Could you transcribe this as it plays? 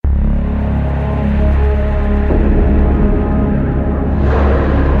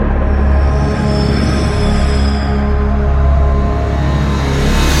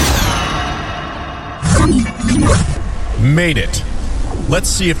made it. Let's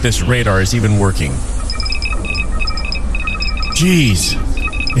see if this radar is even working. Jeez,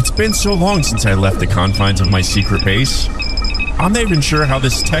 it's been so long since I left the confines of my secret base. I'm not even sure how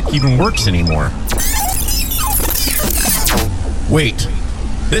this tech even works anymore. Wait,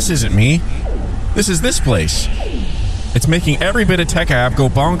 this isn't me. This is this place. It's making every bit of tech I have go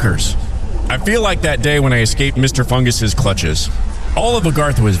bonkers. I feel like that day when I escaped Mr. Fungus's clutches. All of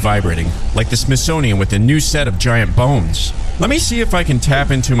Agartha was vibrating, like the Smithsonian with a new set of giant bones. Let me see if I can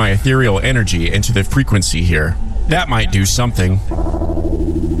tap into my ethereal energy into the frequency here. That might do something.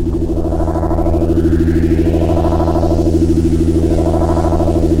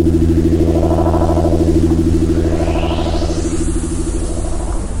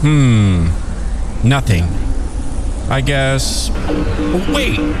 Nothing. I guess... Oh,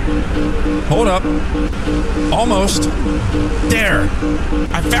 wait! Hold up. Almost. There!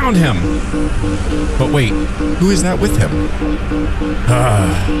 I found him! But wait, who is that with him?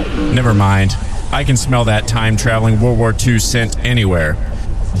 Never mind. I can smell that time-traveling World War II scent anywhere.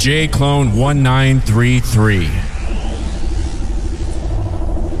 J-Clone 1933.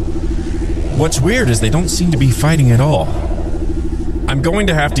 What's weird is they don't seem to be fighting at all. I'm going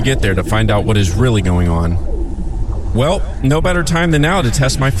to have to get there to find out what is really going on. Well, no better time than now to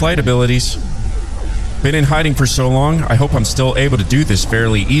test my flight abilities. Been in hiding for so long, I hope I'm still able to do this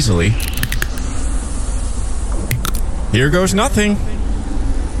fairly easily. Here goes nothing.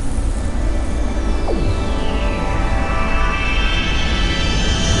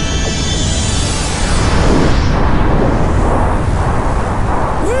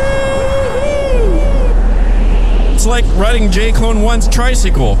 It's like riding J-Clone 1's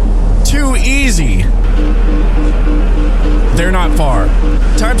tricycle. Too easy. They're not far.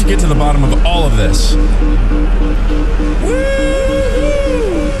 Time to get to the bottom of all of this.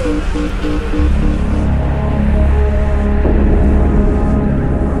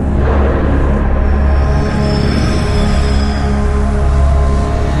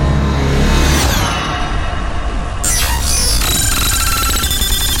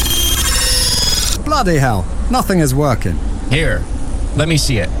 Bloody hell. Nothing is working. Here, let me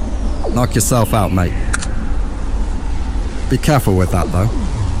see it. Knock yourself out, mate. Be careful with that, though.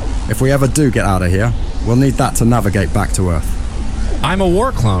 If we ever do get out of here, we'll need that to navigate back to Earth. I'm a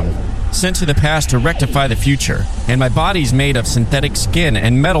war clone, sent to the past to rectify the future, and my body's made of synthetic skin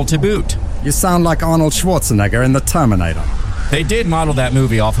and metal to boot. You sound like Arnold Schwarzenegger in The Terminator. They did model that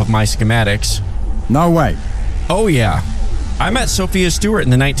movie off of my schematics. No way. Oh yeah. I met Sophia Stewart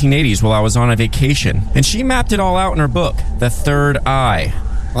in the 1980s while I was on a vacation, and she mapped it all out in her book, The Third Eye.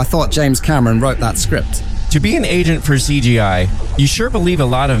 I thought James Cameron wrote that script. To be an agent for CGI, you sure believe a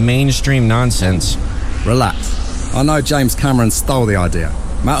lot of mainstream nonsense. Relax. I know James Cameron stole the idea.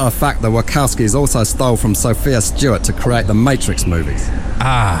 Matter of fact, the Wachowskis also stole from Sophia Stewart to create the Matrix movies.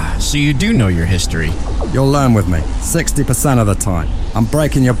 Ah, so you do know your history. You'll learn with me, 60% of the time. I'm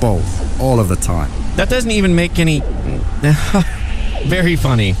breaking your balls, all of the time. That doesn't even make any... Very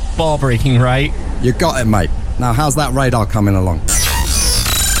funny. Ball breaking, right? You got it, mate. Now how's that radar coming along?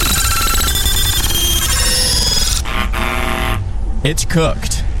 It's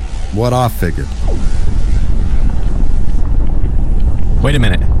cooked. What I figured. Wait a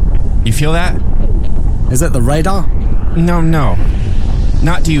minute. You feel that? Is it the radar? No.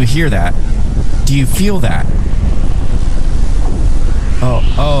 Not do you hear that. Do you feel that?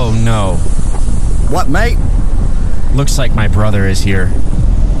 Oh no. What, mate? Looks like my brother is here.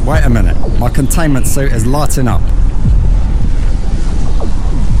 Wait a minute. My containment suit is lighting up.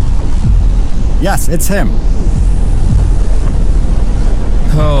 Yes, it's him.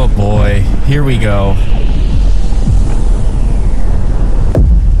 Oh boy, here we go.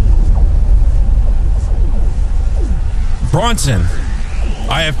 Bronson,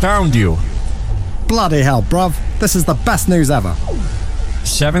 I have found you. Bloody hell, bruv. This is the best news ever.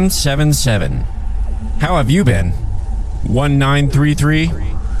 777. How have you been? 1933?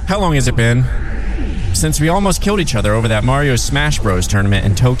 How long has it been? Since we almost killed each other over that Mario Smash Bros. Tournament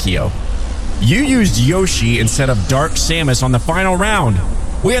in Tokyo. You used Yoshi instead of Dark Samus on the final round.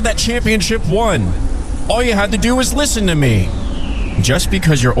 We had that championship won. All you had to do was listen to me. Just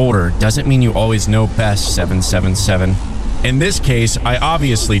because you're older doesn't mean you always know best, 777. In this case, I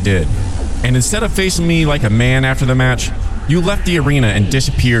obviously did. And instead of facing me like a man after the match, you left the arena and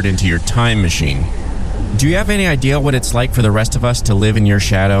disappeared into your time machine. Do you have any idea what it's like for the rest of us to live in your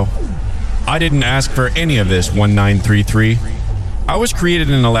shadow? I didn't ask for any of this, 1933. I was created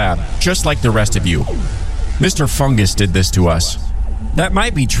in a lab, just like the rest of you. Mr. Fungus did this to us. That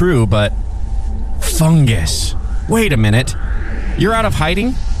might be true, but... Fungus. Wait a minute. You're out of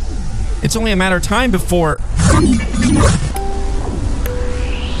hiding? It's only a matter of time before...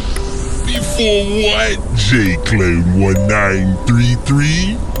 For what,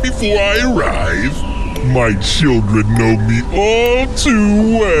 J-Clone1933? Before I arrive, my children know me all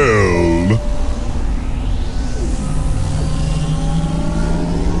too well.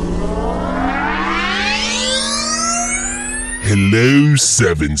 Hello,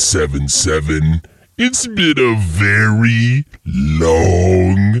 777. It's been a very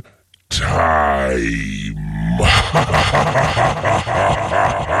long time.